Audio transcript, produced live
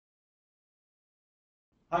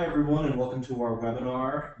Hi everyone, and welcome to our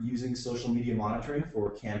webinar, Using Social Media Monitoring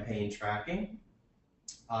for Campaign Tracking.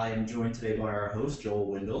 I am joined today by our host, Joel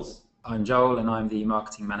Windles. I'm Joel, and I'm the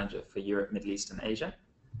Marketing Manager for Europe, Middle East, and Asia.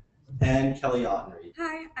 And Kelly Ottenreed.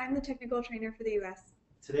 Hi, I'm the Technical Trainer for the US.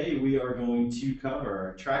 Today we are going to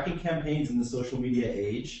cover tracking campaigns in the social media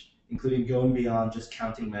age, including going beyond just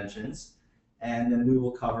counting mentions. And then we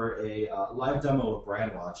will cover a live demo of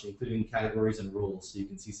Brandwatch, including categories and rules, so you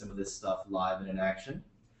can see some of this stuff live and in action.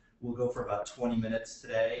 We'll go for about 20 minutes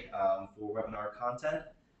today for webinar content,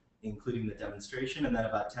 including the demonstration, and then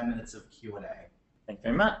about 10 minutes of Q&A. Thank you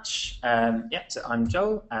very much. So I'm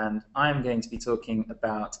Joel, and I'm going to be talking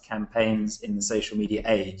about campaigns in the social media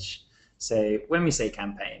age. So when we say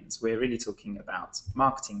campaigns, we're really talking about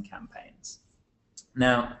marketing campaigns.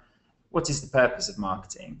 Now, what is the purpose of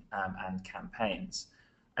marketing and campaigns?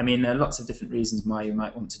 I mean, there are lots of different reasons why you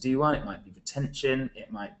might want to do one. It might be retention,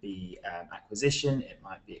 it might be acquisition, it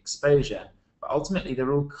might be exposure. But ultimately,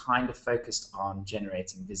 they're all kind of focused on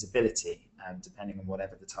generating visibility, depending on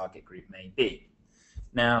whatever the target group may be.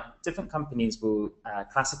 Now, different companies will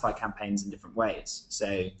classify campaigns in different ways.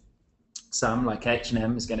 So some, like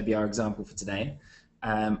H&M is going to be our example for today,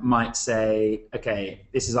 might say, okay,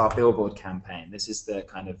 this is our billboard campaign. This is the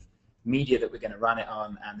kind of media that we're going to run it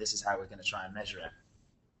on, and this is how we're going to try and measure it.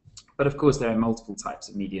 But of course, there are multiple types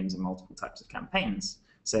of mediums and multiple types of campaigns.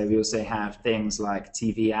 So we also have things like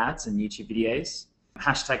TV ads and YouTube videos,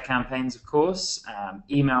 hashtag campaigns, of course,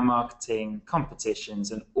 email marketing,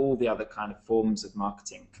 competitions, and all the other kind of forms of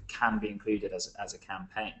marketing can be included as a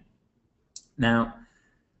campaign. Now,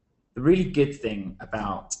 the really good thing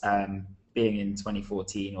about being in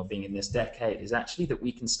 2014 or being in this decade is actually that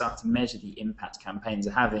we can start to measure the impact campaigns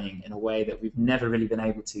are having in a way that we've never really been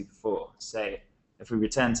able to before. So if we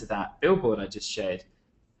return to that billboard I just showed,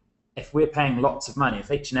 if we're paying lots of money,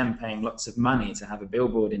 if H&M paying lots of money to have a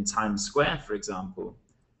billboard in Times Square, for example,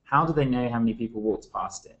 how do they know how many people walked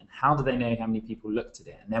past it? And how do they know how many people looked at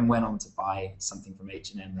it and then went on to buy something from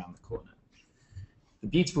H&M around the corner? The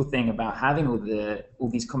beautiful thing about having all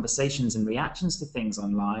these conversations and reactions to things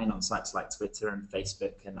online on sites like Twitter and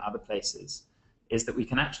Facebook and other places is that we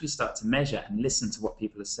can actually start to measure and listen to what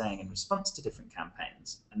people are saying in response to different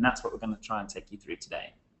campaigns. And that's what we're going to try and take you through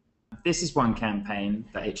today. This is one campaign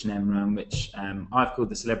that H&M run, which I've called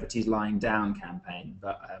the Celebrities Lying Down campaign,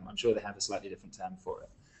 but I'm sure they have a slightly different term for it.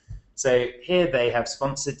 So here they have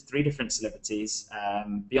sponsored 3 different celebrities,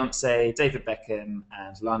 Beyonce, David Beckham,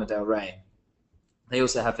 and Lana Del Rey. They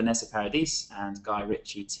also have Vanessa Paradis and Guy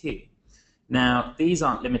Ritchie too. Now, these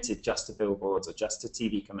aren't limited just to billboards or just to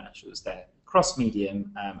TV commercials. They're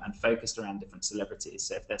cross-medium and focused around different celebrities.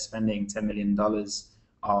 So if they're spending $10 million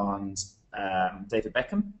on David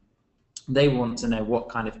Beckham, they want to know what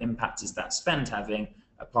kind of impact is that spend having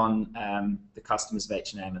upon the customers of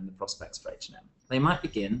H&M and the prospects for H&M. They might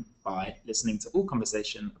begin by listening to all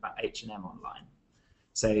conversation about H&M online.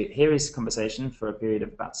 So here is conversation for a period of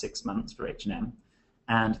about 6 months for H&M.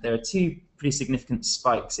 And there are 2 pretty significant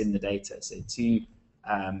spikes in the data. So 2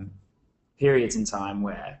 periods in time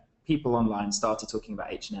where people online started talking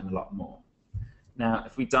about H&M a lot more. Now,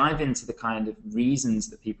 if we dive into the kind of reasons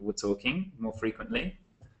that people were talking more frequently,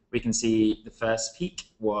 we can see the first peak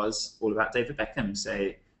was all about David Beckham.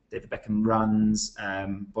 So David Beckham runs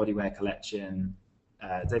bodywear collection,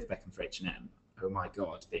 David Beckham for H&M. Oh my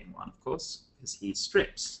God, being one, of course, because he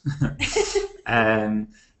strips.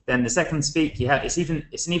 Then the second peak,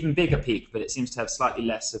 it's an even bigger peak, but it seems to have slightly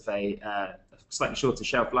less of a slightly shorter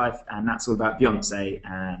shelf life, and that's all about Beyonce.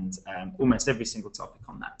 And almost every single topic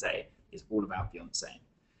on that day is all about Beyonce.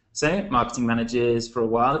 So marketing managers for a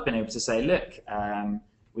while have been able to say, look,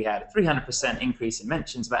 we had a 300% increase in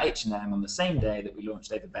mentions about H&M on the same day that we launched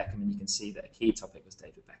David Beckham, and you can see that a key topic was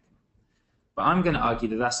David Beckham. But I'm going to argue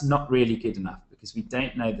that that's not really good enough because we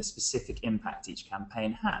don't know the specific impact each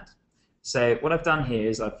campaign had. So what I've done here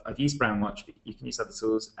is I've used Brandwatch, but you can use other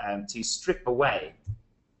tools, to strip away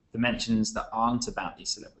the mentions that aren't about these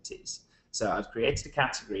celebrities. So I've created a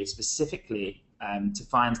category specifically to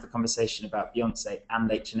find the conversation about Beyonce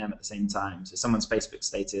and H&M at the same time. So someone's Facebook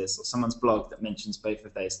status or someone's blog that mentions both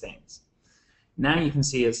of those things. Now you can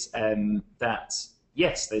see that,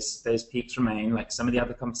 yes, those peaks remain, like some of the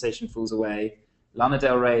other conversation falls away. Lana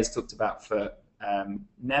Del Rey is talked about for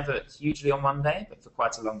never hugely on one day, but for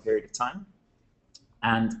quite a long period of time.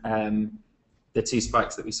 And the 2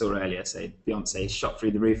 spikes that we saw earlier, so Beyonce shot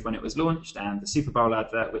through the roof when it was launched, and the Super Bowl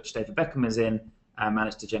advert, which David Beckham was in,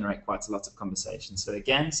 managed to generate quite a lot of conversation. So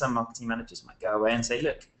again, some marketing managers might go away and say,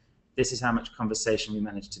 look, this is how much conversation we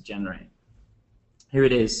managed to generate. Here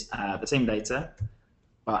it is, the same data,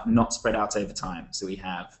 but not spread out over time. So we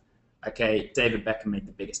have okay, David Beckham made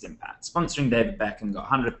the biggest impact. Sponsoring David Beckham got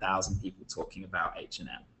 100,000 people talking about H&M.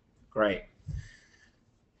 Great.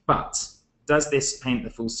 But does this paint the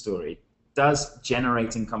full story? Does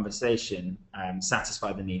generating conversation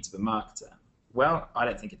satisfy the needs of a marketer? Well, I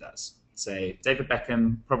don't think it does. So David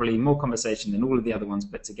Beckham, probably more conversation than all of the other ones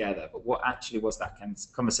put together, but what actually was that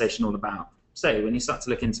conversation all about? So when you start to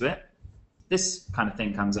look into it, this kind of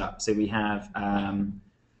thing comes up. So we have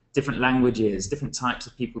different languages, different types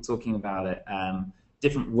of people talking about it,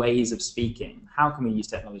 different ways of speaking. How can we use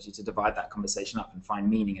technology to divide that conversation up and find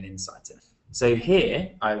meaning and insight in it? So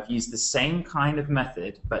here, I've used the same kind of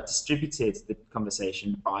method, but distributed the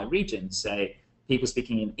conversation by region. So people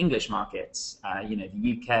speaking in English markets,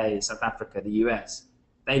 the UK, South Africa, the US,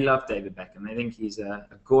 they love David Beckham. They think he's a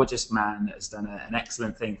gorgeous man that has done an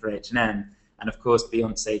excellent thing for H&M, and of course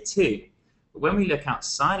Beyonce too. But when we look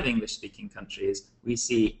outside of English-speaking countries, we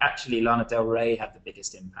see actually Lana Del Rey had the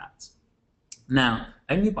biggest impact. Now,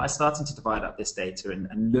 only by starting to divide up this data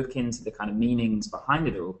and look into the kind of meanings behind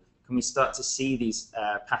it all, can we start to see these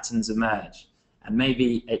patterns emerge. And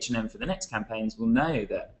maybe H&M for the next campaigns will know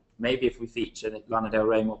that maybe if we feature Lana Del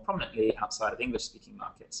Rey more prominently outside of English-speaking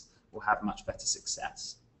markets, we'll have much better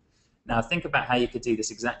success. Now think about how you could do this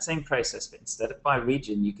exact same process, but instead of by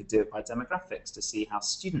region, you could do it by demographics to see how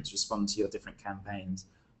students respond to your different campaigns,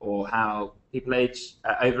 or how people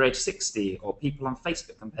over age 60, or people on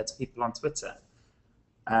Facebook compared to people on Twitter.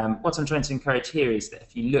 What I'm trying to encourage here is that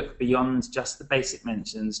if you look beyond just the basic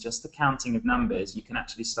mentions, just the counting of numbers, you can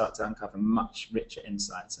actually start to uncover much richer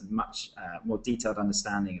insights and much more detailed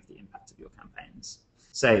understanding of the impact of your campaigns.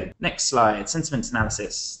 So, next slide, sentiment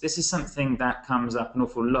analysis. This is something that comes up an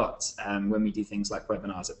awful lot when we do things like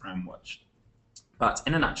webinars at Brandwatch. But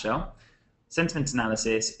in a nutshell, sentiment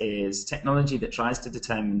analysis is technology that tries to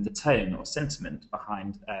determine the tone or sentiment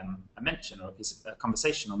behind a mention or a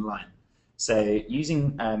conversation online. So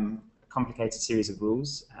using a complicated series of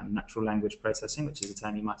rules, natural language processing, which is a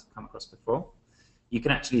term you might have come across before, you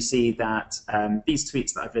can actually see that these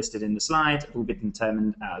tweets that I've listed in the slide have all been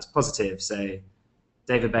determined as positive. So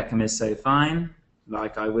David Beckham is so fine,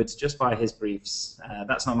 like I would just buy his briefs.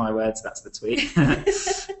 That's not my words, that's the tweet.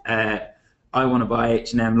 I want to buy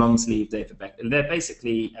H&M long sleeve David Beckham. They're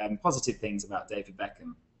basically positive things about David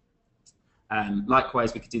Beckham.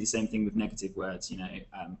 Likewise, we could do the same thing with negative words,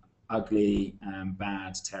 ugly,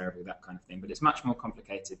 bad, terrible, that kind of thing. But it's much more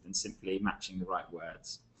complicated than simply matching the right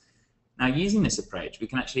words. Now, using this approach, we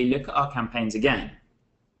can actually look at our campaigns again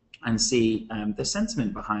and see the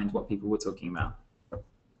sentiment behind what people were talking about.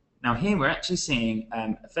 Now, here we're actually seeing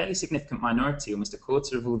a fairly significant minority, almost a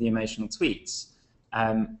quarter of all the emotional tweets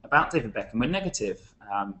about David Beckham were negative,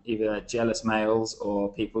 either jealous males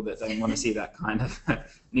or people that don't want to see that kind of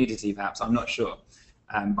nudity, perhaps. I'm not sure,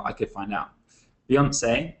 but I could find out.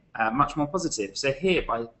 Beyonce, much more positive. So here,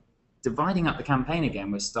 by dividing up the campaign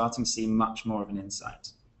again, we're starting to see much more of an insight.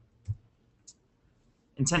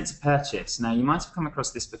 Intent to purchase. Now, you might have come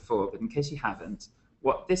across this before, but in case you haven't,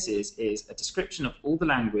 what this is a description of all the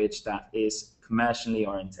language that is commercially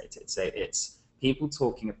orientated. So it's people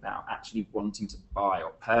talking about actually wanting to buy or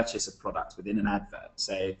purchase a product within an advert.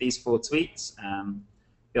 So these 4 tweets,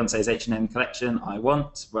 Beyonce's H&M collection, I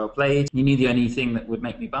want, well played. You knew the only thing that would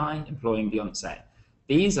make me buy, employing Beyonce.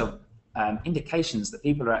 These are indications that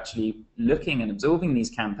people are actually looking and absorbing these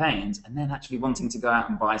campaigns and then actually wanting to go out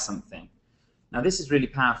and buy something. Now this is really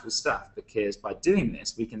powerful stuff, because by doing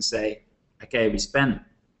this we can say, okay, we spent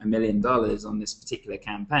 $1 million on this particular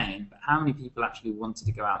campaign, but how many people actually wanted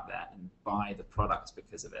to go out there and buy the product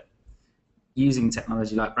because of it? Using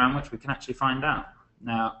technology like Brandwatch, we can actually find out.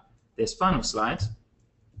 Now, this final slide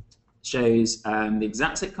shows the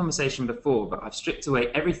exact same conversation before, but I've stripped away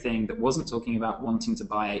everything that wasn't talking about wanting to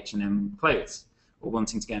buy H&M clothes or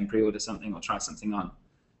wanting to go and pre-order something or try something on.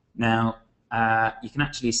 Now, you can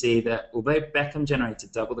actually see that although Beckham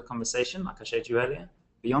generated double the conversation, like I showed you earlier,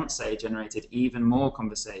 Beyonce generated even more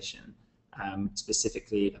conversation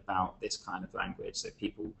specifically about this kind of language. So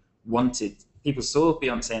people saw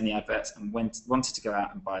Beyonce in the adverts and wanted to go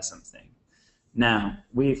out and buy something. Now,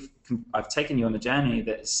 I've taken you on a journey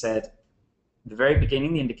that said at the very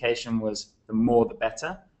beginning the indication was the more the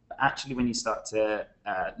better, but actually when you start to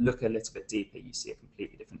look a little bit deeper, you see a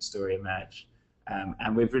completely different story emerge.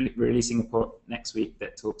 And we're releasing a report next week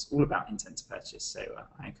that talks all about intent to purchase, so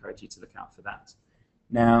I encourage you to look out for that.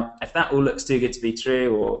 Now, if that all looks too good to be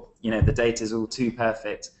true, or the data is all too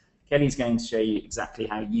perfect, Kelly's going to show you exactly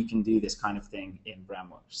how you can do this kind of thing in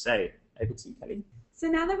Brandwatch. So, over to you, Kelly. So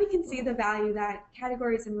now that we can see the value that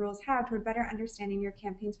categories and rules have toward better understanding your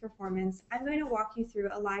campaign's performance, I'm going to walk you through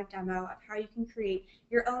a live demo of how you can create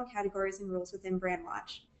your own categories and rules within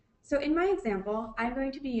Brandwatch. So in my example, I'm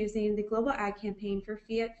going to be using the global ad campaign for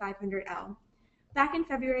Fiat 500L. Back in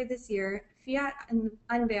February this year, Fiat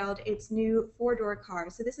unveiled its new four-door car.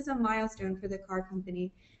 So this is a milestone for the car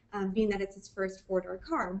company, being that it's its first four-door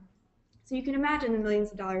car. So you can imagine the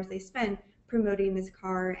millions of dollars they spent promoting this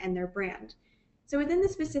car and their brand. So within the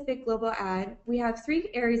specific global ad, we have three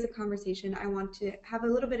areas of conversation I want to have a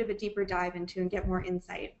little bit of a deeper dive into and get more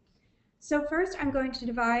insight. So first, I'm going to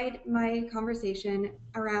divide my conversation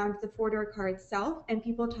around the four-door car itself and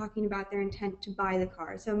people talking about their intent to buy the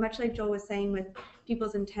car. So much like Joel was saying with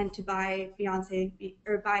people's intent to buy Beyonce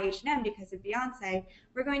or buy H&M because of Beyonce,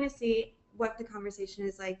 we're going to see what the conversation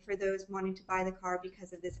is like for those wanting to buy the car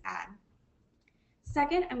because of this ad.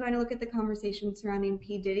 Second, I'm going to look at the conversation surrounding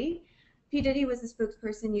P. Diddy. P. Diddy was the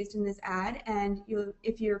spokesperson used in this ad, and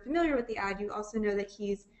if you're familiar with the ad, you also know that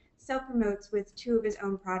he's self-promotes with two of his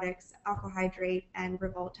own products, Aquahydrate and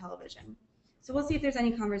Revolt Television. So we'll see if there's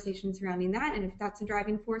any conversation surrounding that and if that's a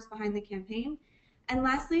driving force behind the campaign. And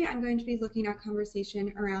lastly, I'm going to be looking at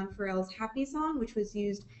conversation around Pharrell's Happy song, which was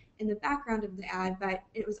used in the background of the ad, but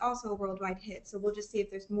it was also a worldwide hit. So we'll just see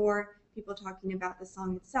if there's more people talking about the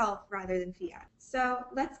song itself rather than Fiat. So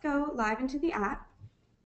let's go live into the app.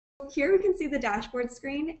 Here we can see the dashboard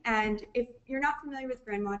screen, and if you're not familiar with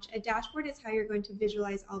Brandwatch, a dashboard is how you're going to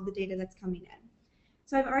visualize all the data that's coming in.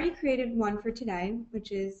 So I've already created one for today,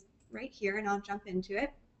 which is right here, and I'll jump into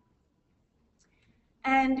it.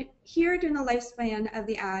 And here during the lifespan of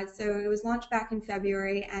the ad, so it was launched back in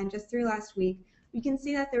February, and just through last week, we can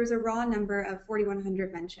see that there was a raw number of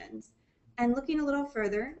 4,100 mentions. And looking a little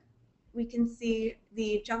further, we can see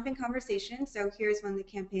the jump in conversation. So here's when the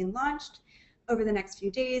campaign launched. Over the next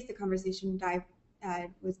few days, the conversation died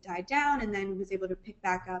down and then was able to pick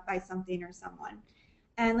back up by something or someone.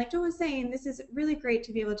 And like Joel was saying, this is really great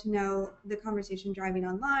to be able to know the conversation driving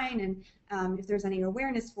online and if there's any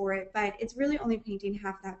awareness for it, but it's really only painting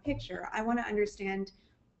half that picture. I want to understand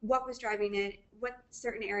what was driving it, what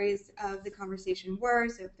certain areas of the conversation were,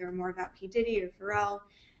 so if they were more about P. Diddy or Pharrell,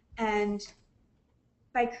 and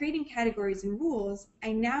by creating categories and rules,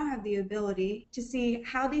 I now have the ability to see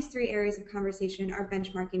how these three areas of conversation are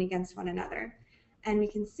benchmarking against one another. And we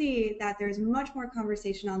can see that there's much more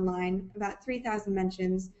conversation online, about 3,000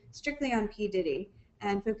 mentions, strictly on P. Diddy,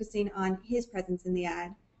 and focusing on his presence in the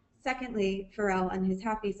ad. Secondly, Pharrell and his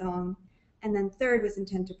Happy song. And then third was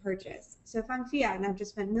intent to purchase. So if I'm Fiat and I've just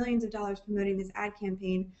spent millions of dollars promoting this ad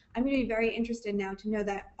campaign, I'm going to be very interested now to know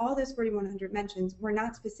that all those 4,100 mentions were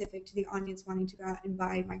not specific to the audience wanting to go out and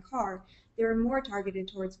buy my car. They were more targeted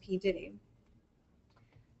towards P. Diddy.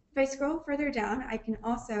 If I scroll further down, I can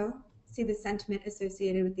also see the sentiment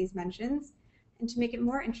associated with these mentions. And to make it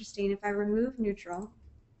more interesting, if I remove neutral,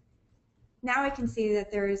 now I can see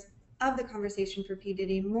that there is, of the conversation for P.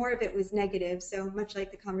 Diddy, more of it was negative. So much like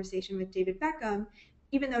the conversation with David Beckham,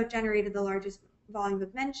 even though it generated the largest volume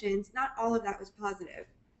of mentions, not all of that was positive.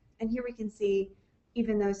 And here we can see,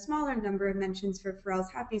 even though smaller number of mentions for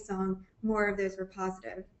Pharrell's Happy song, more of those were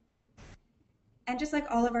positive. And just like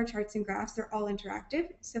all of our charts and graphs, they're all interactive.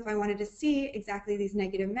 So if I wanted to see exactly these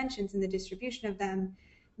negative mentions and the distribution of them,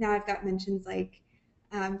 now I've got mentions like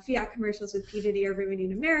Fiat commercials with P. Diddy are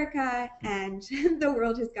ruining America, and the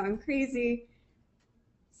world has gone crazy.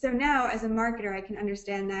 So now, as a marketer, I can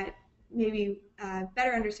understand that maybe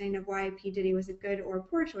better understanding of why P. Diddy was a good or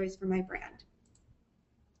poor choice for my brand.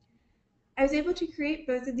 I was able to create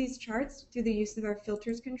both of these charts through the use of our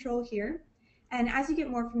filters control here. And as you get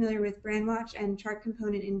more familiar with Brandwatch and chart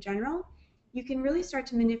component in general, you can really start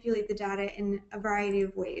to manipulate the data in a variety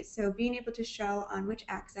of ways. So being able to show on which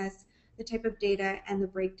axis the type of data, and the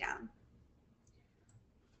breakdown.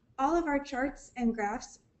 All of our charts and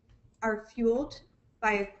graphs are fueled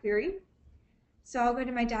by a query. So I'll go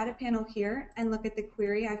to my data panel here and look at the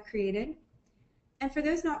query I've created. And for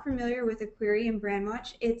those not familiar with a query in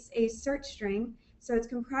Brandwatch, it's a search string. So it's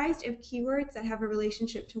comprised of keywords that have a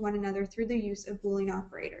relationship to one another through the use of Boolean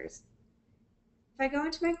operators. If I go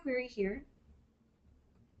into my query here,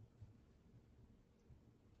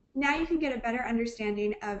 now you can get a better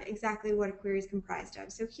understanding of exactly what a query is comprised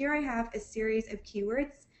of. So here I have a series of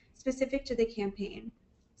keywords specific to the campaign.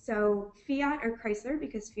 So Fiat or Chrysler,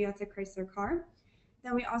 because Fiat's a Chrysler car.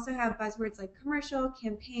 Then we also have buzzwords like commercial,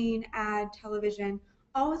 campaign, ad, television,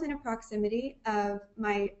 all within a proximity of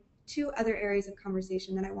my two other areas of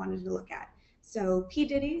conversation that I wanted to look at. So P.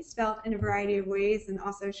 Diddy, spelled in a variety of ways, and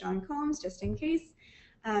also Sean Combs, just in case.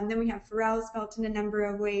 Then we have Pharrell, spelled in a number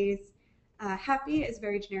of ways. Happy is a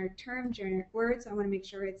very generic term, generic word, so I want to make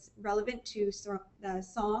sure it's relevant to the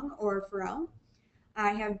song or Pharrell. I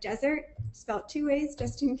have desert spelled two ways,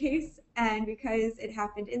 just in case, and because it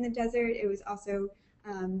happened in the desert, it was also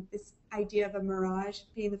This idea of a mirage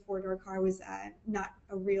being the four-door car was not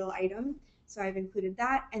a real item, so I've included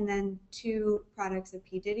that, and then 2 products of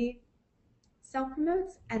P. Diddy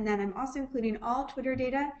self-promotes, and then I'm also including all Twitter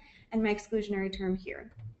data and my exclusionary term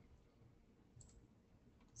here.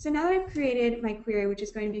 So now that I've created my query, which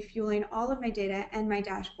is going to be fueling all of my data and my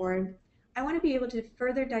dashboard, I want to be able to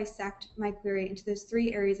further dissect my query into those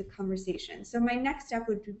 3 areas of conversation. So my next step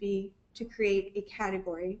would be to create a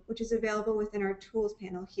category, which is available within our tools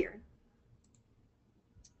panel here.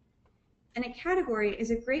 And a category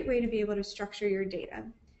is a great way to be able to structure your data.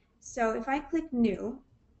 So if I click New,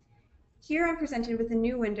 here I'm presented with a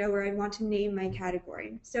new window where I want to name my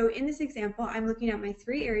category. So in this example, I'm looking at my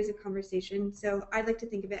 3 areas of conversation, so I'd like to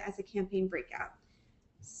think of it as a campaign breakout.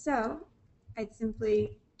 So I'd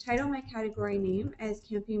simply title my category name as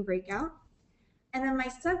campaign breakout, and then my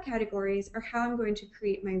subcategories are how I'm going to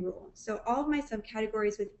create my rule. So all of my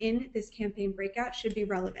subcategories within this campaign breakout should be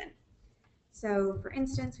relevant. So for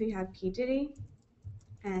instance, we have P. Diddy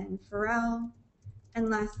and Pharrell, and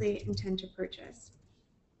lastly, intent to purchase.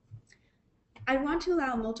 I want to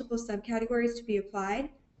allow multiple subcategories to be applied.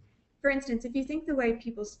 For instance, if you think the way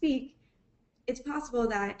people speak, it's possible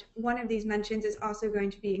that one of these mentions is also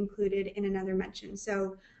going to be included in another mention.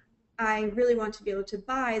 So I really want to be able to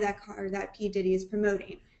buy that car that P. Diddy is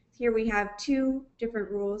promoting. Here we have 2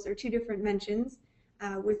 different rules or 2 different mentions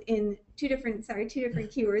within 2 different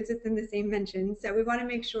keywords within the same mention. So we want to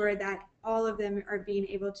make sure that all of them are being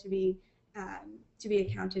able to be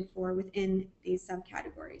accounted for within these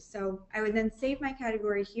subcategories. So I would then save my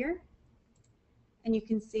category here, and you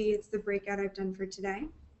can see it's the breakout I've done for today.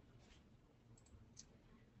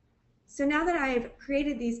 So now that I've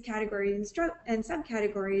created these categories and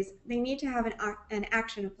subcategories, they need to have an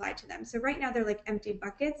action applied to them. So right now they're like empty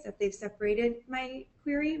buckets that they've separated my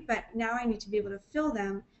query, but now I need to be able to fill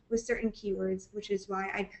them with certain keywords, which is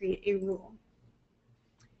why I create a rule.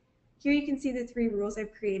 Here you can see the 3 rules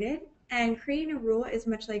I've created, and creating a rule is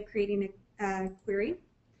much like creating a query.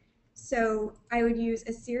 So I would use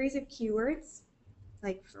a series of keywords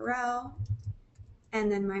like Pharrell,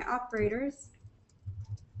 and then my operators,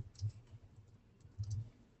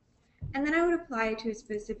 and then I would apply it to a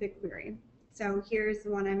specific query. So here's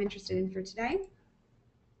the one I'm interested in for today.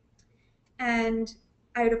 And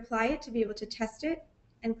I would apply it to be able to test it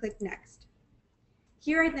and click Next.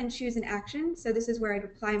 Here I then choose an action. So this is where I'd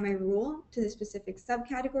apply my rule to the specific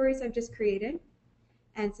subcategories I've just created.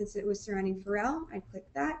 And since it was surrounding Pharrell, I'd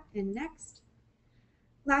click that and Next.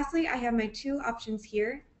 Lastly, I have my 2 options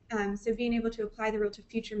here. So being able to apply the rule to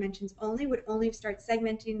future mentions only would only start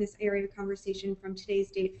segmenting this area of conversation from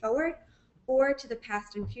today's date forward or to the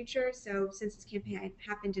past and future. So since this campaign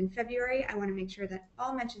happened in February, I want to make sure that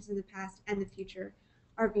all mentions in the past and the future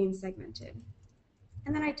are being segmented.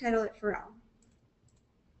 And then I title it Pharrell.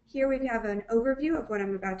 Here we have an overview of what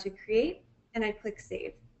I'm about to create, and I click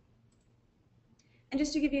Save. And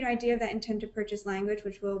just to give you an idea of that intent to purchase language,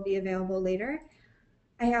 which will be available later,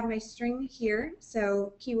 I have my string here,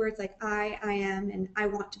 so keywords like I am, and I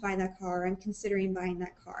want to buy that car, I'm considering buying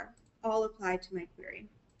that car, all apply to my query.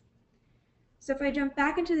 So if I jump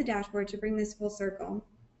back into the dashboard to bring this full circle,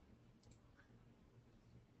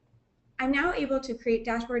 I'm now able to create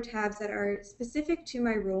dashboard tabs that are specific to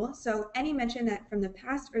my rule, so any mention that from the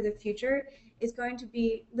past or the future is going to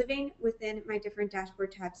be living within my different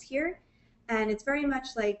dashboard tabs here. And it's very much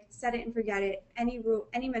like set it and forget it. Any rule,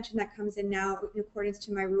 any mention that comes in now in accordance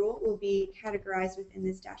to my rule will be categorized within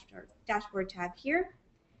this dashboard tab here.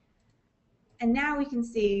 And now we can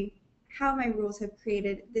see how my rules have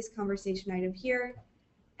created this conversation item here.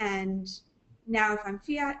 And now if I'm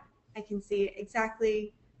Fiat, I can see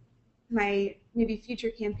exactly my maybe future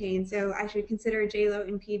campaign. So I should consider J-Lo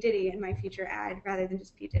and P. Diddy in my future ad rather than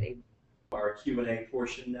just P. Diddy. Our Q&A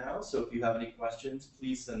portion now, so if you have any questions,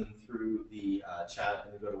 please send them through the chat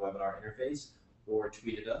in the GoToWebinar interface or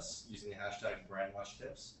tweet at us using the hashtag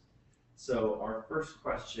BrandwatchTips. So our first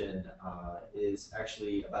question is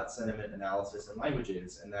actually about sentiment analysis and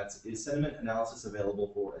languages, and that's, is sentiment analysis available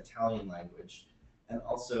for Italian language? And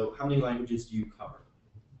also, how many languages do you cover?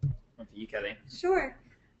 For you, Kelly. Sure.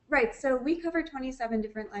 Right, so we cover 27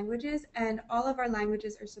 different languages, and all of our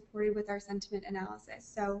languages are supported with our sentiment analysis.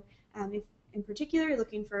 So if in particular you're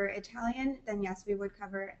looking for Italian, then yes, we would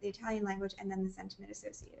cover the Italian language and then the sentiment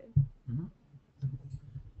associated. Mm-hmm.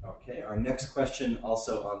 Okay, our next question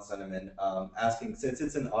also on sentiment, asking, since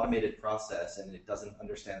it's an automated process and it doesn't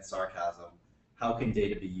understand sarcasm, how can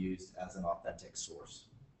data be used as an authentic source?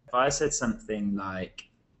 If I said something like,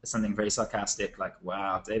 something very sarcastic, like,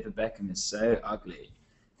 wow, David Beckham is so ugly,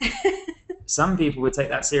 some people would take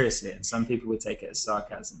that seriously and some people would take it as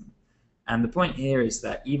sarcasm. And the point here is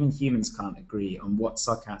that even humans can't agree on what's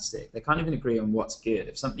sarcastic. They can't even agree on what's good.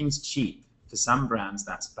 If something's cheap, for some brands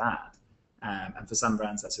that's bad, and for some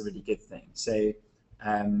brands that's a really good thing. So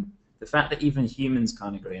the fact that even humans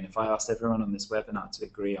can't agree, and if I asked everyone on this webinar to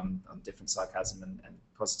agree on different sarcasm and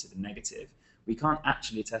positive and negative, we can't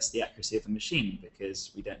actually test the accuracy of a machine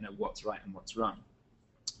because we don't know what's right and what's wrong.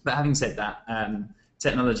 But having said that,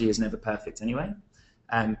 technology is never perfect anyway.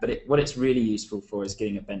 But what it's really useful for is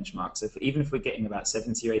getting a benchmark. So even if we're getting about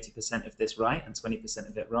 70 or 80% of this right and 20%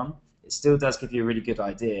 of it wrong, it still does give you a really good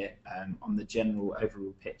idea on the general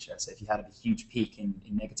overall picture. So if you had a huge peak in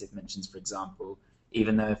negative mentions, for example,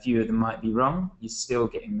 even though a few of them might be wrong, you're still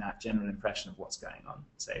getting that general impression of what's going on.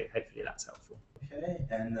 So hopefully that's helpful. Okay,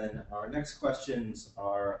 and then our next questions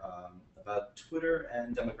are about Twitter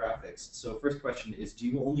and demographics. So first question is, do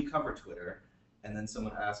you only cover Twitter? And then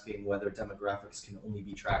someone asking whether demographics can only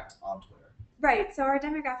be tracked on Twitter. Right, so our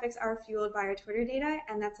demographics are fueled by our Twitter data,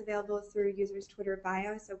 and that's available through users' Twitter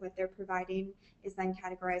bio. So what they're providing is then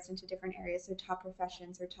categorized into different areas. So top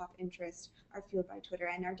professions or top interests are fueled by Twitter,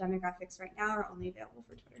 and our demographics right now are only available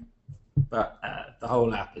for Twitter. But the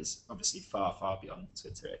whole app is obviously far, far beyond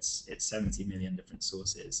Twitter. It's 70 million different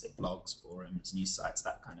sources, blogs, forums, news sites,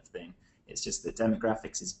 that kind of thing. It's just that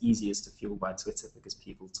demographics is easiest to fuel by Twitter because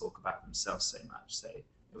people talk about themselves so much. So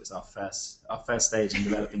it was our first stage in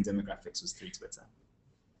developing demographics was through Twitter.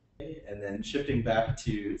 Okay, and then shifting back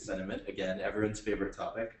to sentiment, again, everyone's favorite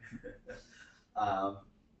topic.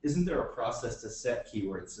 Isn't there a process to set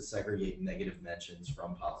keywords to segregate negative mentions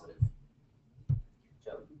from positive?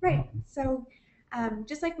 Right. So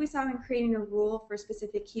just like we saw in creating a rule for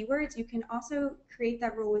specific keywords, you can also create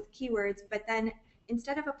that rule with keywords, but then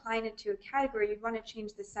instead of applying it to a category, you'd want to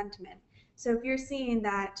change the sentiment. So if you're seeing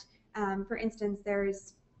that, for instance,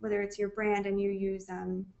 whether it's your brand and you use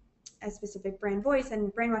a specific brand voice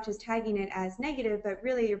and Brandwatch is tagging it as negative, but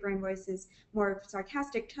really your brand voice is more of a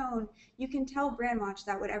sarcastic tone, you can tell Brandwatch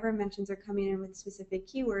that whatever mentions are coming in with specific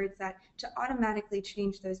keywords, that to automatically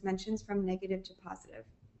change those mentions from negative to positive.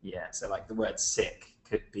 Yeah, so like the word sick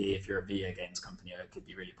could be, if you're a video games company, it could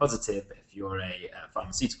be really positive, but if you're a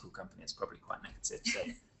pharmaceutical company, it's probably quite negative. So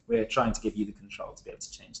we're trying to give you the control to be able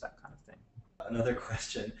to change that kind of thing. Another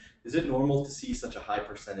question, is it normal to see such a high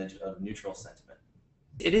percentage of neutral sentiment?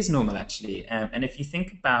 It is normal, actually. And if you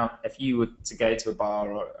think about, if you were to go to a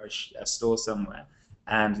bar or a store somewhere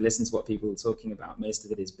and listen to what people are talking about, most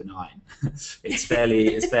of it is benign. It's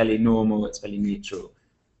fairly normal, it's fairly neutral.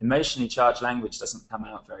 Emotionally charged language doesn't come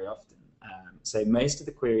out very often. So most of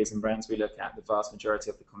the queries and brands we look at, the vast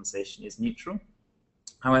majority of the conversation is neutral.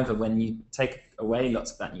 However, when you take away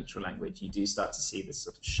lots of that neutral language, you do start to see this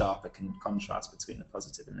sort of sharper contrast between the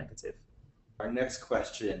positive and negative. Our next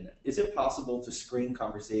question, is it possible to screen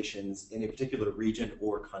conversations in a particular region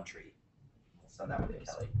or country? I'll send that one to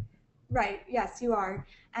Kelly. Right, yes, you are.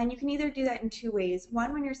 And you can either do that in two ways.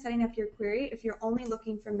 One, when you're setting up your query, if you're only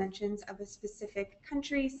looking for mentions of a specific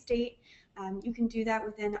country, state, you can do that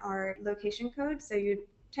within our location code. So you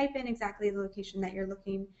type in exactly the location that you're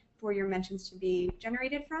looking for your mentions to be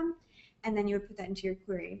generated from, and then you would put that into your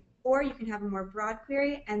query. Or you can have a more broad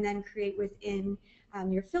query and then create within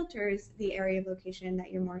your filters the area of location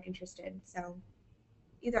that you're more interested. So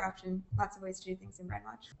either option, lots of ways to do things in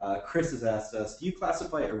Brandwatch. Chris has asked us, do you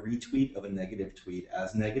classify a retweet of a negative tweet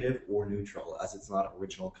as negative or neutral, as it's not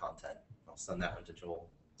original content? I'll send that one to Joel.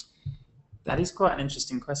 That is quite an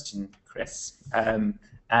interesting question, Chris.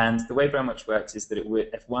 And the way Brandwatch works is that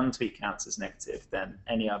if one tweet counts as negative, then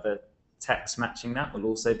any other text matching that will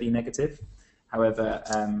also be negative. However,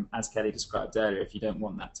 as Kelly described earlier, if you don't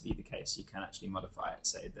want that to be the case, you can actually modify it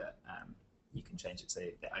so that you can change it so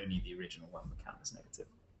that only the original one would count as negative.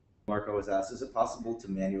 Marco has asked, is it possible to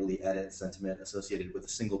manually edit sentiment associated with a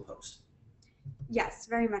single post? Yes,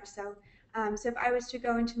 very much so. So if I was to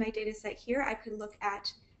go into my data set here, I could look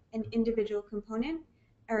at an individual component,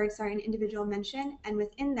 or sorry, an individual mention, and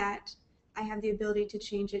within that, I have the ability to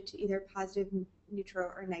change it to either positive,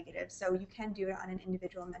 neutral, or negative. So you can do it on an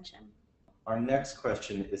individual mention. Our next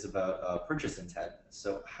question is about purchase intent.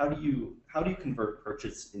 So how do you convert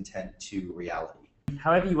purchase intent to reality?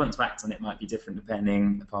 However you want to act on it might be different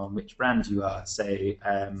depending upon which brand you are. So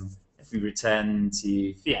if we return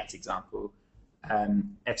to Fiat example,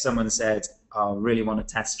 if someone said, I really want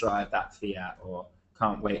to test drive that Fiat or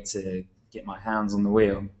can't wait to get my hands on the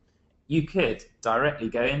wheel, you could directly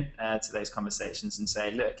go in to those conversations and say,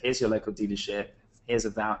 look, here's your local dealership, here's a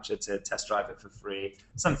voucher to test drive it for free,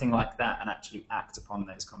 something like that, and actually act upon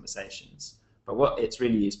those conversations. But what it's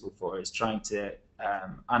really useful for is trying to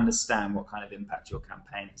understand what kind of impact your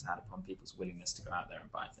campaign has had upon people's willingness to go out there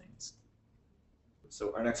and buy things.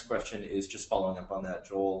 So our next question is just following up on that,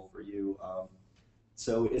 Joel, for you.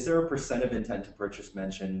 So is there a percent of intent to purchase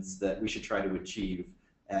mentions that we should try to achieve?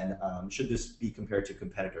 And should this be compared to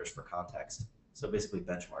competitors for context? So basically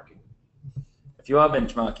benchmarking. If you are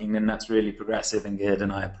benchmarking, then that's really progressive and good,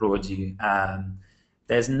 and I applaud you.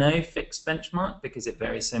 There's no fixed benchmark because it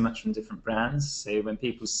varies so much from different brands. So when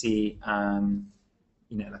people see,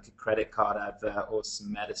 like a credit card advert or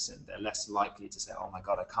some medicine, they're less likely to say, "Oh my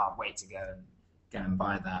God, I can't wait to go and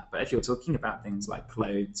buy that." But if you're talking about things like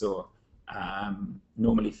clothes or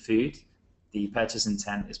normally food, the purchase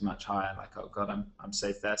intent is much higher. Like, "Oh God, I'm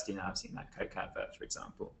so thirsty now. I've seen that Coke advert," for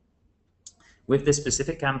example. With this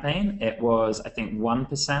specific campaign, it was, I think,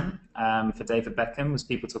 1% for David Beckham was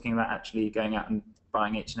people talking about actually going out and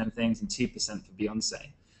buying H&M things, and 2% for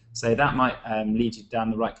Beyonce. So that might lead you down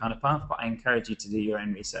the right kind of path, but I encourage you to do your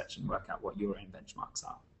own research and work out what your own benchmarks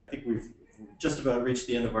are. I think we've just about reached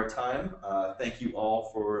the end of our time. Thank you all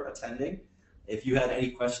for attending. If you had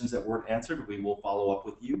any questions that weren't answered, we will follow up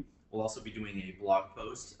with you. We'll also be doing a blog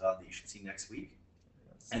post that you should see next week.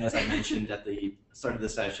 And as I mentioned at the start of the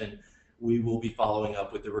session, we will be following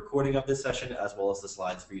up with the recording of this session as well as the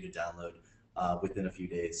slides for you to download within a few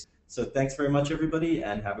days. So thanks very much, everybody,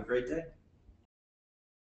 and have a great day.